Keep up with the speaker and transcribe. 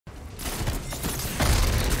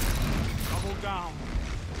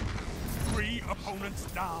Opponents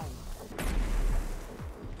down.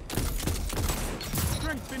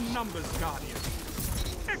 Strength in numbers, Guardian.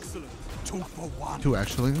 Excellent. 2 for 1. 2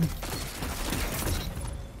 actually.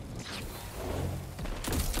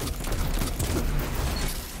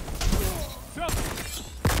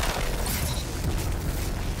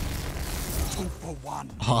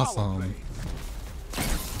 Awesome.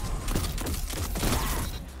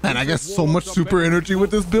 Man, I get so much super energy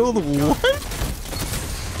with this build. What?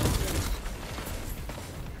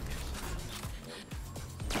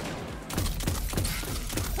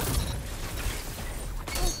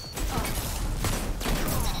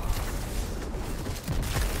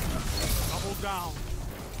 Double down.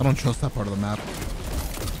 I don't trust that part of the map.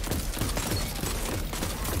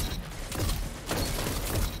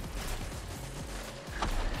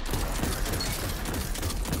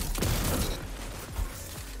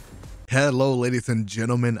 Hello ladies and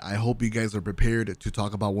gentlemen, I hope you guys are prepared to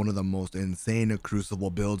talk about one of the most insane Crucible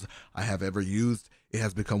builds I have ever used. It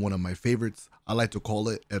has become one of my favorites. I like to call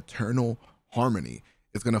it Eternal Harmony.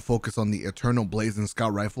 It's going to focus on the Eternal Blazing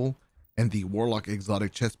Scout Rifle and the Warlock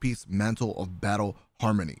Exotic Chest Piece Mantle of Battle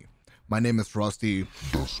Harmony. My name is Frosty,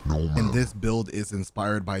 and this build is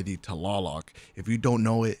inspired by the TLALOC. If you don't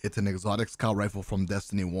know it, it's an exotic scout rifle from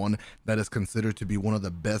Destiny 1 that is considered to be one of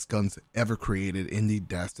the best guns ever created in the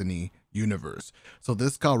Destiny universe. So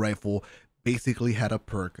this scout rifle basically had a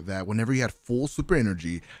perk that whenever you had full super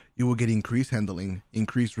energy, you will get increased handling,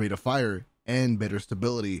 increased rate of fire, and better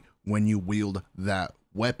stability when you wield that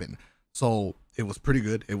weapon. So it was pretty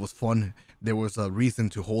good. It was fun. There was a reason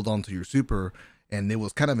to hold on to your super. And it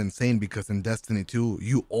was kind of insane because in Destiny 2,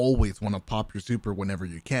 you always want to pop your super whenever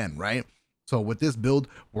you can, right? So with this build,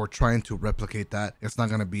 we're trying to replicate that. It's not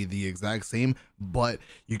going to be the exact same, but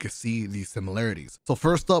you can see the similarities. So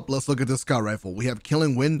first up, let's look at this scout rifle. We have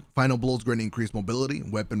Killing Wind, final blows grant increased mobility,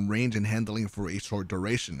 weapon range and handling for a short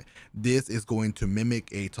duration. This is going to mimic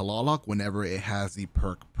a TLALOC whenever it has the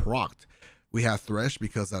perk procced. We have Thresh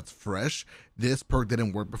because that's fresh. This perk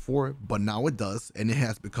didn't work before, but now it does, and it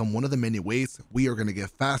has become one of the many ways we are going to get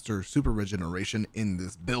faster super regeneration in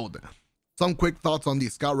this build. Some quick thoughts on the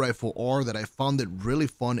scout rifle are that I found it really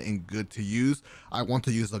fun and good to use. I want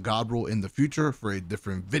to use the God Roll in the future for a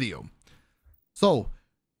different video. So,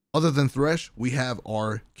 other than Thresh, we have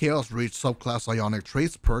our Chaos Reach subclass Ionic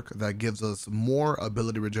Trace perk that gives us more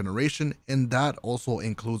ability regeneration, and that also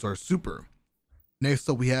includes our super. Next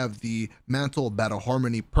up, we have the Mantle of Battle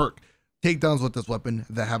Harmony perk. Takedowns with this weapon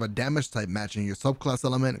that have a damage type matching your subclass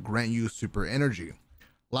element grant you super energy.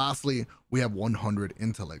 Lastly, we have 100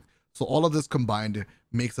 intellect. So all of this combined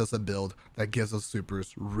makes us a build that gives us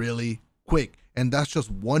supers really quick. And that's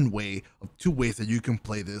just one way of 2 ways that you can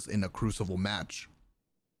play this in a Crucible match.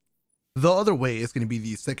 The other way is going to be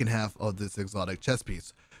the second half of this exotic chest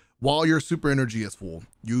piece. While your super energy is full,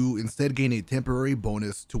 you instead gain a temporary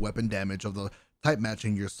bonus to weapon damage of the type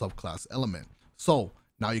matching your subclass element. So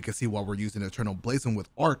now you can see why we're using Eternal Blazing with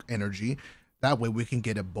arc energy. That way we can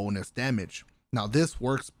get a bonus damage. Now this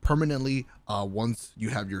works permanently once you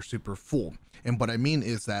have your super full. And what I mean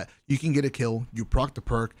is that you can get a kill, you proc the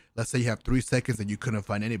perk, let's say you have 3 seconds and you couldn't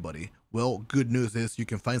find anybody. Well, good news is you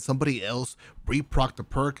can find somebody else, re-proc the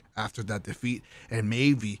perk after that defeat, and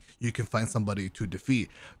maybe you can find somebody to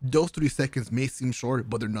defeat. Those 3 seconds may seem short,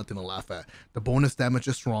 but they're nothing to laugh at. The bonus damage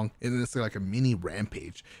is strong, and it's like a mini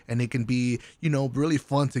rampage. And it can be, you know, really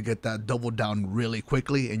fun to get that double down really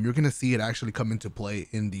quickly, and you're gonna see it actually come into play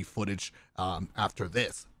in the footage after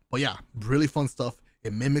this. But yeah, really fun stuff.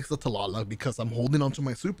 It mimics the TLALOC because I'm holding onto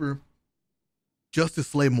my super just to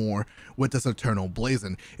slay more with this Eternal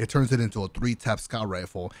Blazing. It turns it into a 3-tap scout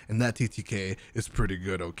rifle, and that TTK is pretty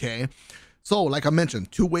good, okay? So, like I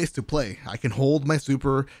mentioned, 2 ways to play. I can hold my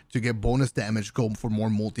super to get bonus damage, go for more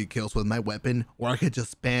multi-kills with my weapon, or I could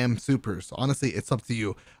just spam supers. Honestly, it's up to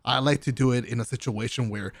you. I like to do it in a situation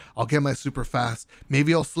where I'll get my super fast,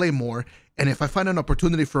 maybe I'll slay more, and if I find an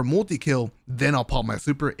opportunity for a multi-kill, then I'll pop my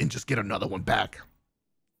super and just get another one back.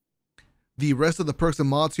 The rest of the perks and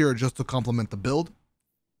mods here are just to complement the build.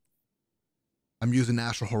 I'm using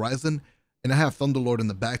Astral Horizon, and I have Thunderlord in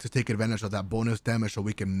the back to take advantage of that bonus damage so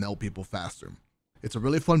we can melt people faster. It's a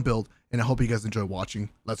really fun build, and I hope you guys enjoy watching.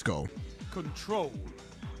 Let's go. Control.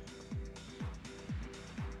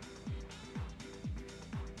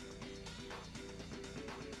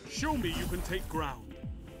 Show me you can take ground.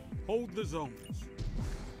 Hold the zones.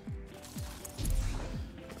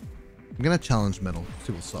 I'm gonna challenge Metal,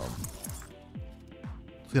 see what's up.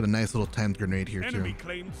 Let's get a nice little timed grenade here too. Enemy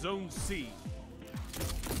claimed zone C.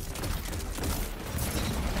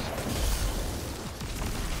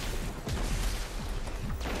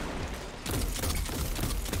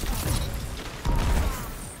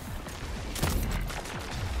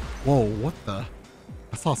 Whoa, what the?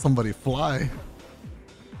 I saw somebody fly.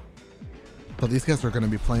 So these guys are going to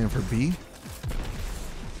be playing for B.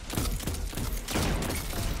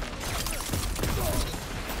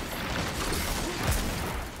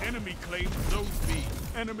 Enemy claims zone B.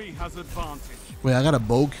 Enemy has advantage. Wait, I got a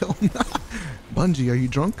bow kill? Bungie, are you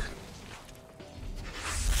drunk?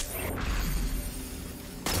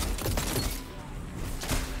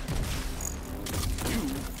 You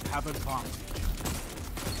have advantage.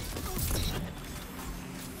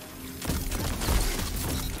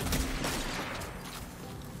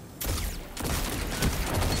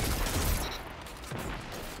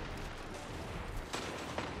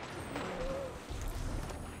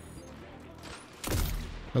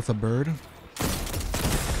 That's a bird.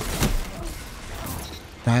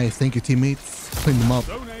 Nice, thank you teammates. Clean them up.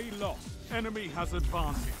 Zone A lost. Enemy has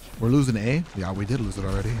advantage. We're losing A? Yeah, we did lose it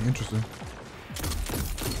already. Interesting.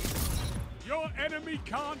 Your enemy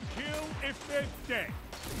can't kill if they're dead.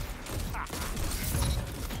 Ha.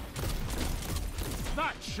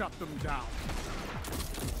 That shut them down.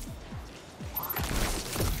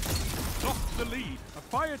 Lost the lead. A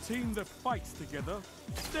fire team that fights together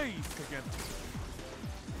stays together.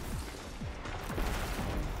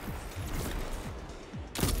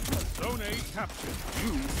 Zone A captured.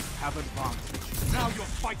 You have advantage. Now you're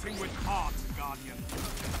fighting with heart, Guardian.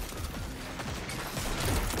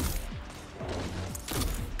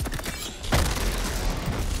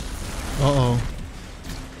 Uh-oh.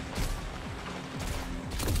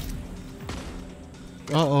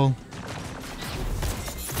 Uh-oh.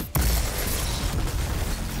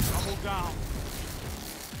 Double down.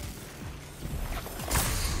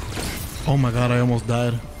 Oh my god, I almost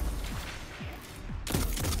died.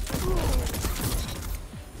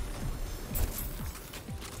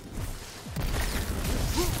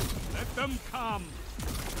 Let them come.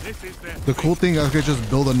 This is their The cool thing, I could just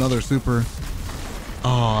build another super.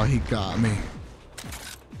 Oh, he got me.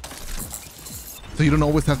 So you don't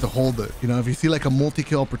always have to hold it. You know, if you see like a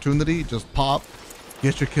multi-kill opportunity, just pop,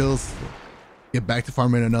 get your kills, get back to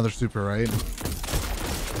farming another super, right?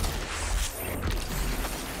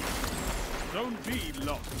 Zone B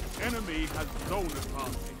lost. Enemy has zone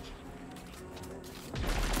advantage.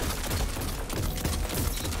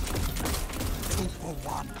 Two for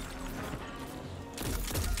one.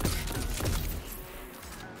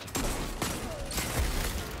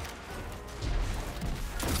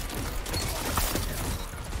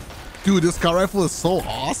 Dude, this scout rifle is so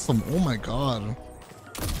awesome. Oh my god.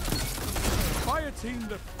 Fire team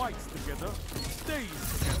that fights together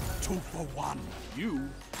stays together. Two for one. You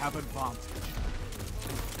have advantage.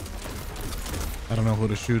 I don't know who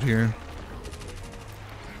to shoot here.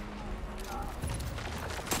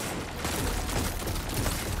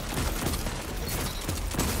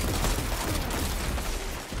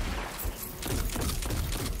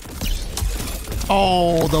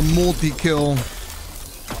 Oh, the multi-kill.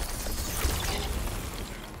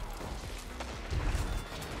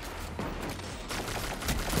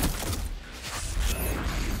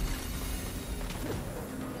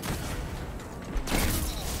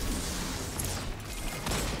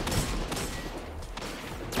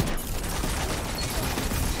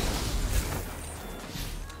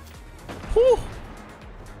 Whew.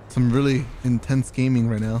 Some really intense gaming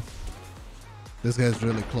right now. This guy's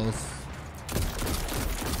really close.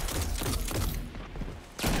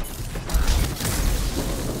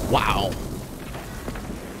 Wow.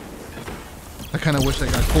 I kind of wish I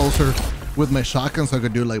got closer with my shotgun so I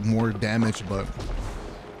could do like more damage, but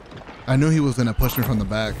I knew he was gonna push me from the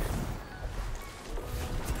back.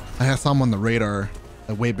 I had some on the radar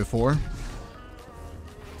way before.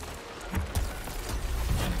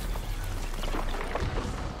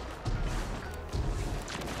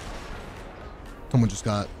 Someone just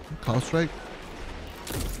got cloud strike.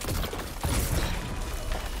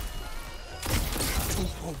 Two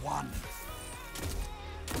for one.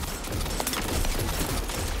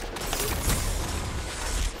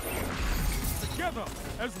 Together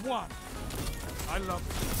as one. I love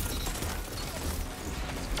it.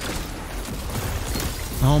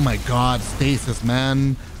 Oh my god, stasis,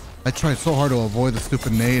 man. I tried so hard to avoid the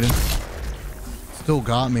stupid nade. Still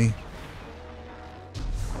got me.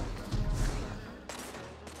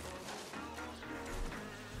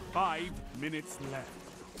 Five minutes left.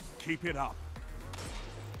 Keep it up.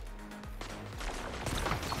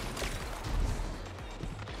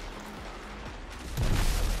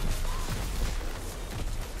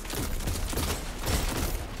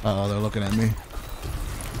 Uh oh, they're looking at me.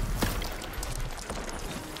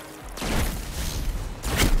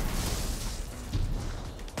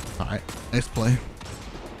 Alright, nice play.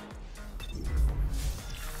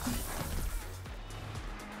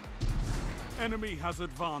 enemy has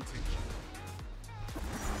advantage.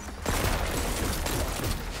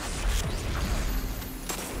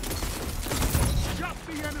 Shut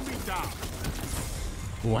the enemy down.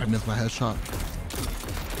 Oh, I missed my headshot.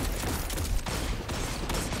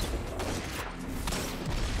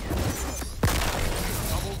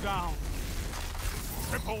 Double down.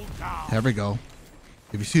 Triple down. There we go.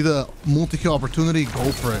 If you see the multi-kill opportunity,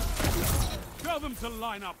 go for it. Tell them to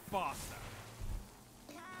line up faster.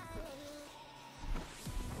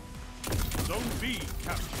 Zone B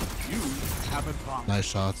captured. You have advantage. Nice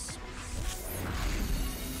shots.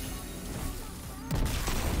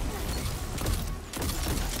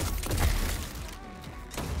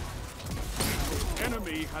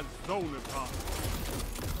 Enemy has zone advantage.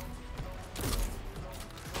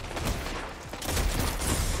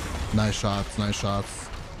 Nice shots, nice shots.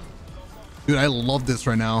 Dude, I love this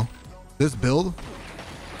right now. This build,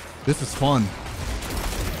 this is fun.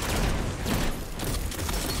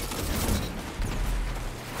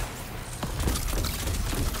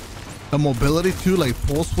 The mobility too, like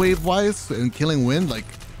pulse wave wise and killing wind, like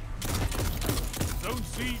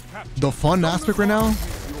the fun aspect right now.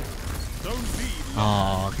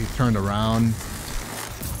 Oh, he turned around.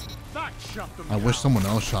 I wish someone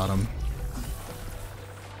else shot him.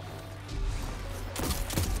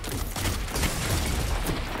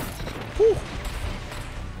 Whew.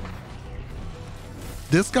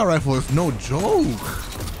 This scout rifle is no joke.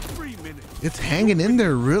 It's hanging in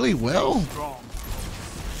there really well.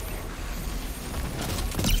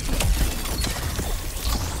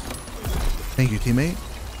 Thank you, teammate.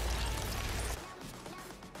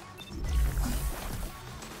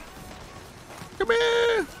 Come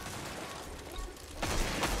here.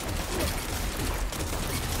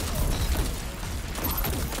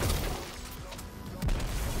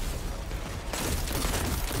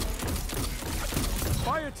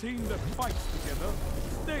 Fire team that fights together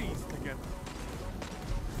stays together.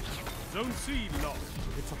 Zone C lost.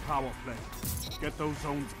 It's a power play. Get those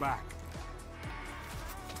zones back.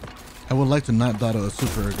 I would like to not die to a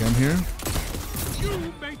super again here.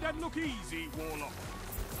 You made that look easy, Warlock.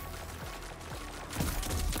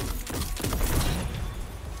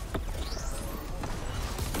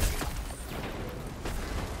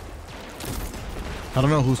 I don't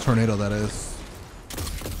know whose tornado that is.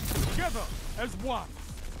 Together as one.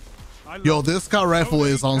 Yo, this scout rifle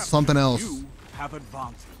is on something else. You have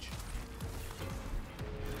advantage.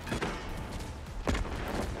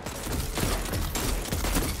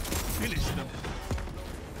 Finish them.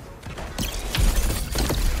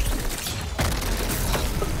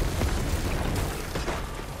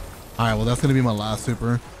 All right, well, that's gonna be my last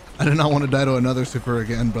super. I did not want to die to another super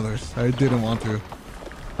again, brothers. I didn't want to.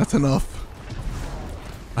 That's enough.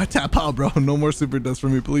 I tap out, bro. No more super deaths for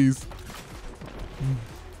me, please.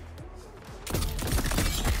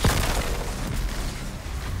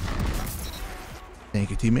 Thank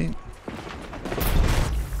you, teammate.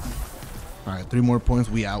 All right, 3 more points.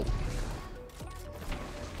 We out.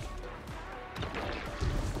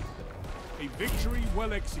 A victory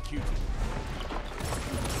well executed.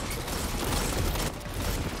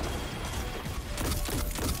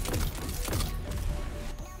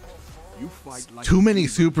 You fight like too many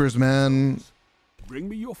supers, man. Bring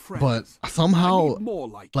me your friends. But somehow, more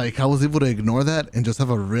like I was able to ignore that and just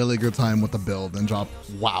have a really good time with the build and drop,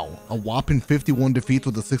 wow, a whopping 51 defeats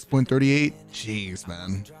with a 6.38. Jeez,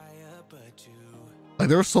 man. Like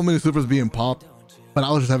there were so many supers being popped, but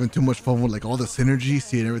I was just having too much fun with like all the synergy,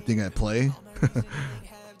 seeing everything at play.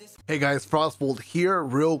 Hey guys, FrostBolt here.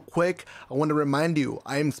 Real quick, I want to remind you,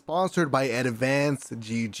 I am sponsored by Advanced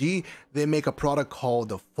GG. They make a product called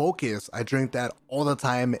the Focus. I drink that all the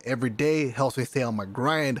time, every day. Helps me stay on my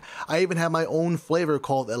grind. I even have my own flavor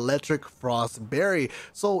called Electric Frost Berry.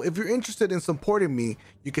 So if you're interested in supporting me,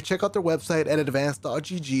 you can check out their website at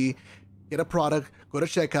advanced.gg, get a product, go to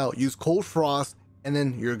checkout, use code FROST, and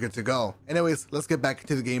then you're good to go. Anyways, let's get back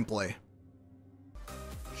into the gameplay.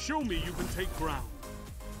 Show me you can take ground.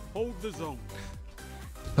 Hold the zone.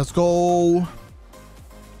 Let's go.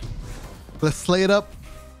 Let's slay it up.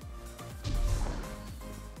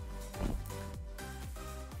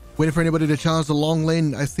 Waiting for anybody to challenge the long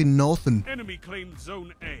lane. I see nothing. Enemy claimed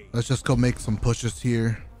zone A. Let's just go make some pushes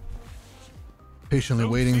here. Patiently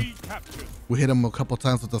Zone waiting. C captured. We hit him a couple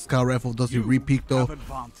times with the scout rifle. Does he repeat though? Have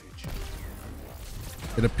advantage.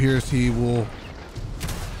 It appears he will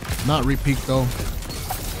not repeat though.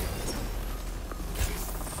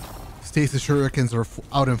 Stasis shurikens are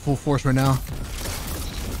out in full force right now.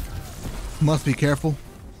 Must be careful.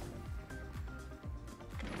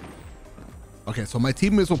 Okay, so my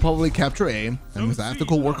teammates will probably capture A. That means I have to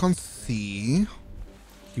go work on C.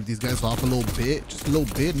 Keep these guys off a little bit. Just a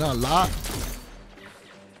little bit, not a lot.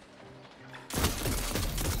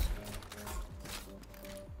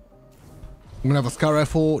 I'm gonna have a scout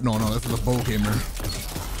rifle. No, this is a bow gamer.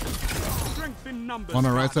 On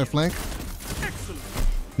our right side flank. Excellent.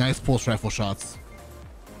 Nice pulse rifle shots.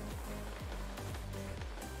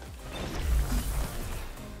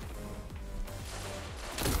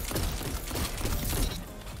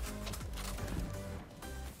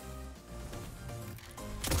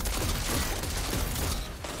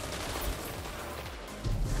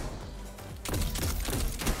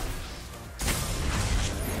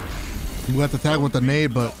 We got the tag with the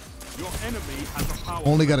nade, but Your enemy has a power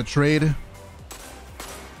only got a trade.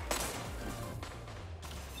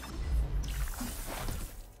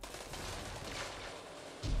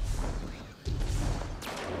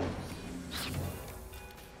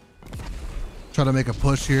 Try to make a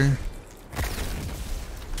push here.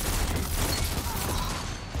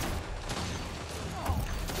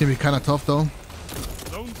 Can be kind of tough though.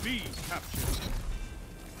 Zone B captured.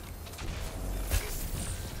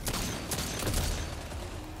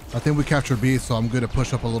 I think we captured B, so I'm good to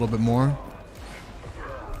push up a little bit more.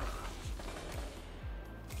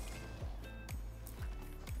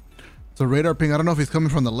 So radar ping, I don't know if he's coming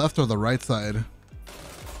from the left or the right side.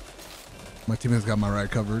 My teammate's got my right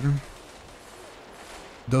covered.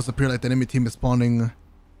 It does appear like the enemy team is spawning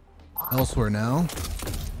elsewhere now.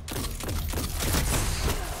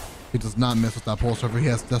 He does not miss with that pulse rifle. He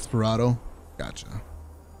has Desperado. Gotcha.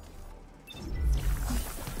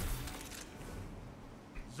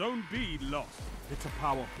 Zone B lost. It's a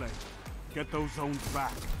power play. Get those zones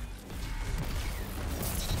back.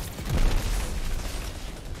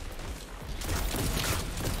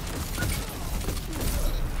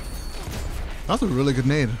 That's a really good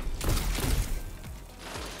nade.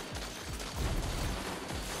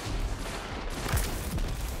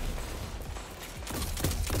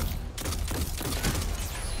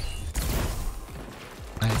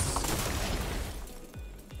 Nice.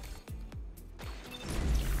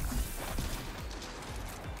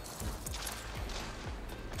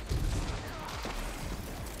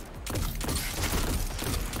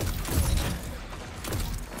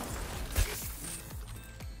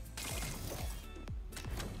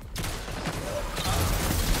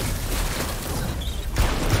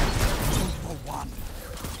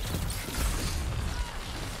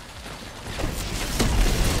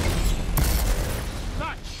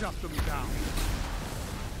 Shut them down.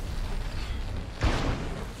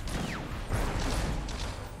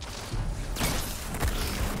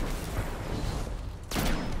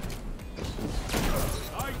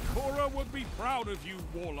 Ikora would be proud of you,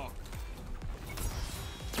 Warlock.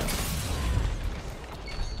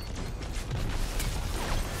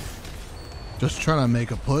 Just trying to make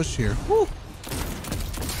a push here. Woo.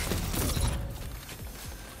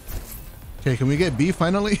 Okay, can we get B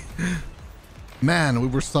finally? Man, we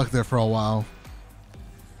were stuck there for a while.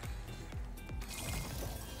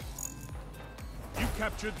 You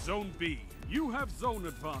captured Zone B. You have zone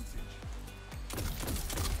advantage.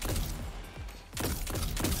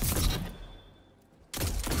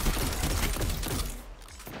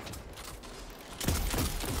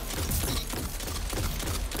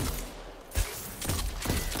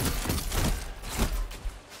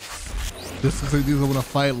 This looks like these are gonna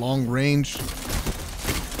fight long range.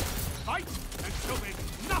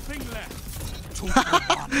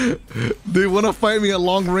 They want to fight me at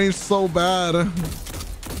long range so bad.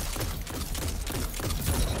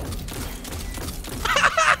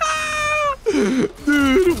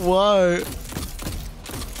 Dude, why?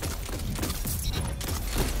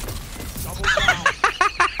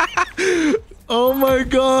 Oh my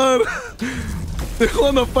god. They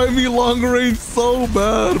want to fight me long range so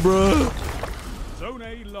bad, bro. Zone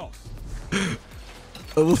A lost.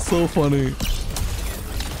 That was so funny.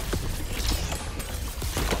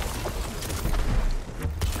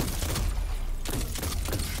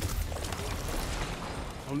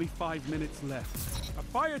 Only 5 minutes left. A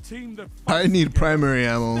fire team that I need primary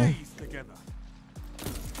ammo. stays together.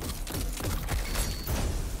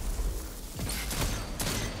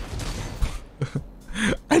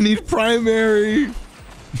 I need primary.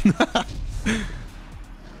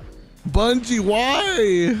 Bungie,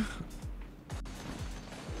 why?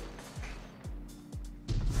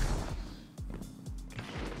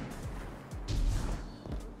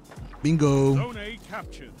 Bingo. Zone A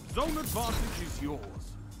captured. Zone advantage is yours.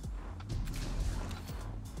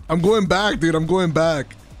 I'm going back, dude. I'm going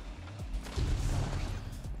back.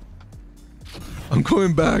 I'm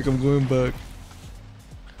going back. I'm going back.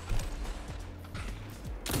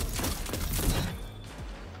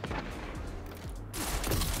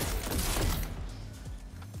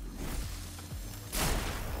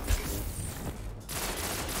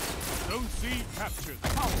 Zone C captured.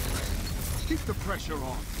 Power play. Keep the pressure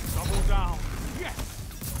on. Double down. Yes.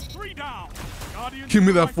 3 down. Guardian. Give me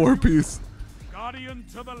to the that right of you. 4-piece. Guardian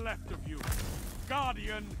to the left of you.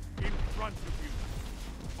 Guardian in front of you.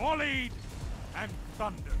 Volleyed and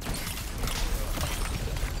thundered.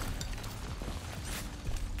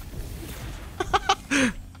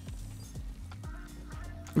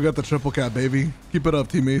 We got the triple cap, baby. Keep it up,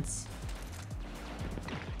 teammates.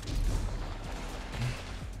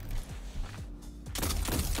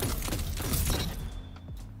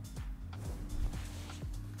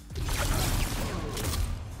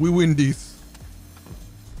 We win these.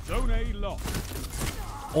 Zone A locked.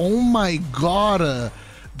 Oh my god.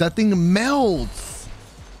 That thing melts.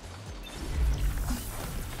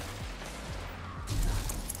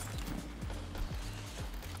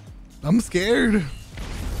 I'm scared.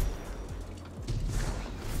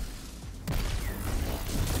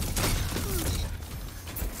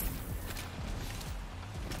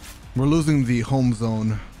 We're losing the home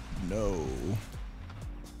zone. No.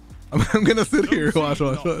 I'm gonna sit here. Watch.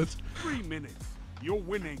 3 minutes. You're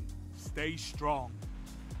winning. Stay strong.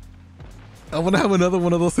 I want to have another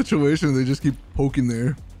one of those situations. They just keep poking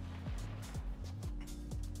there.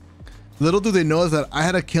 Little do they know is that I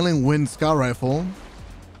had a killing wind scout rifle.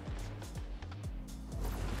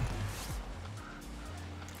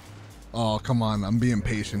 Oh, come on. I'm being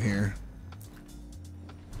patient here.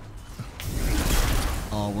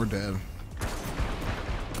 Oh, we're dead.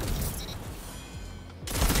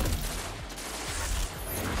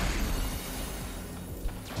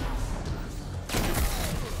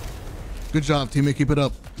 Good job, teammate. Keep it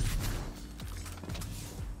up.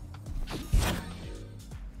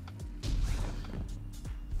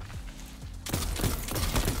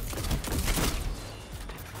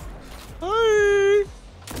 Hi.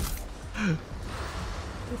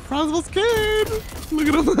 Franz was scared. Look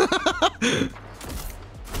at him.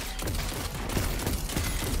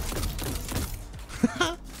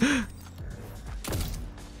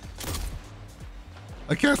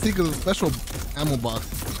 I can't see because of the special ammo box.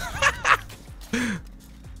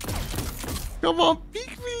 Come on,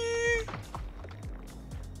 peek me.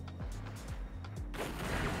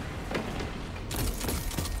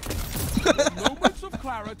 Moments of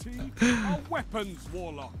clarity are weapons,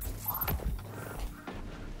 Warlock.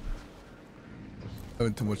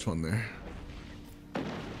 Having too much fun there.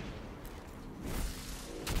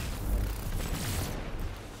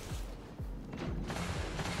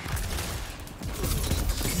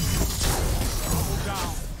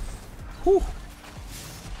 Whew.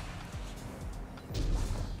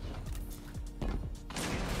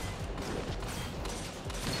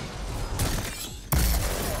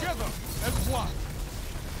 Together as one.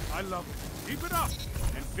 I love it. Keep it up.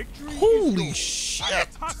 And victory Holy is shit.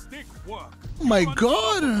 Fantastic work. Oh my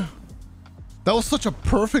god. That was such a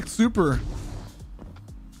perfect super.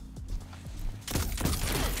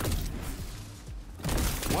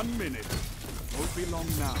 One minute. Won't be long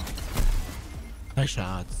now. Nice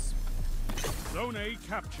shots. Zone A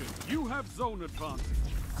captured. You have zone advantage.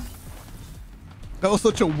 That was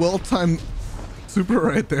such a well-timed super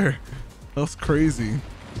right there. That was crazy.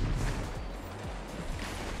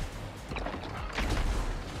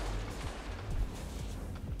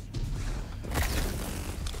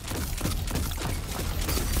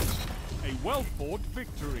 A well-fought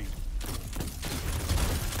victory.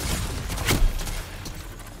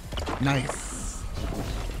 Nice.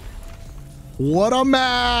 What a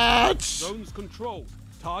match! Zones controlled.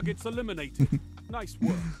 Targets eliminated. Nice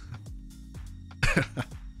work.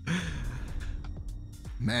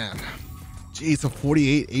 Man. Jeez, a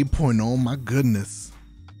 48 8.0. My goodness.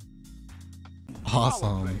 Power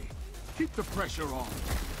Awesome. play. Keep the pressure on.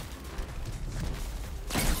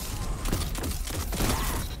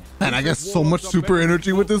 Man, I got so much super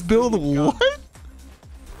energy with this build. What?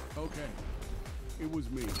 Okay. It was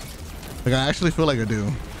me. Like, I actually feel like I do.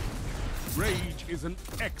 Rage is an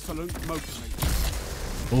excellent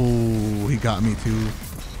motivator. Oh, he got me too.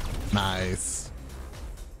 Nice.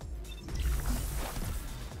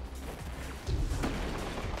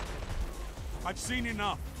 I've seen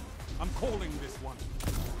enough. I'm calling this one.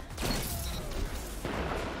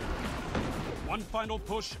 One final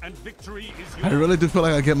push and victory is yours. I really do feel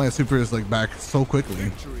like I get my supers like back so quickly.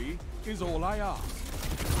 Victory is all I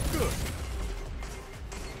ask. Good.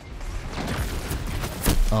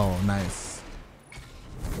 Oh, nice.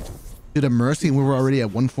 Dude, a mercy. We were already at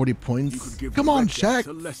 140 You could points. give Come on, Red Jacks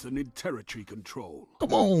Shaq. a lesson in territory control.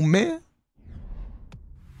 Come on, man.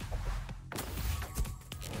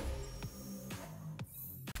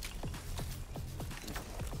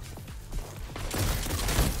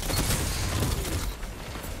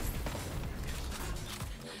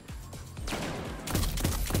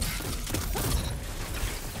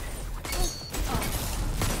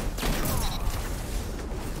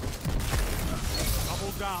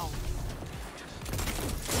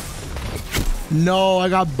 No, I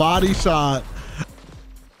got body shot.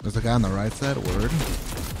 There's a guy on the right side. Word.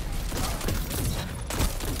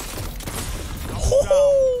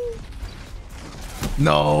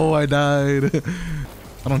 No, I died.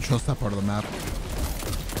 I don't trust that part of the map.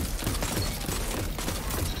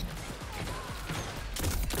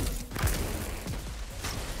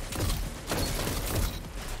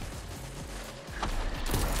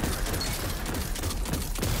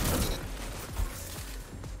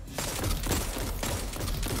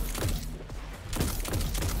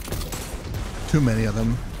 Too many of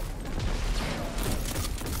them.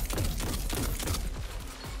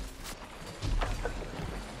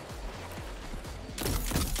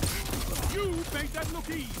 You made that look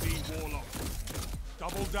easy, Warlock.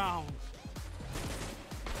 Double down.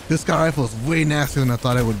 This guy rifle is way nastier than I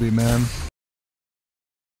thought it would be, man.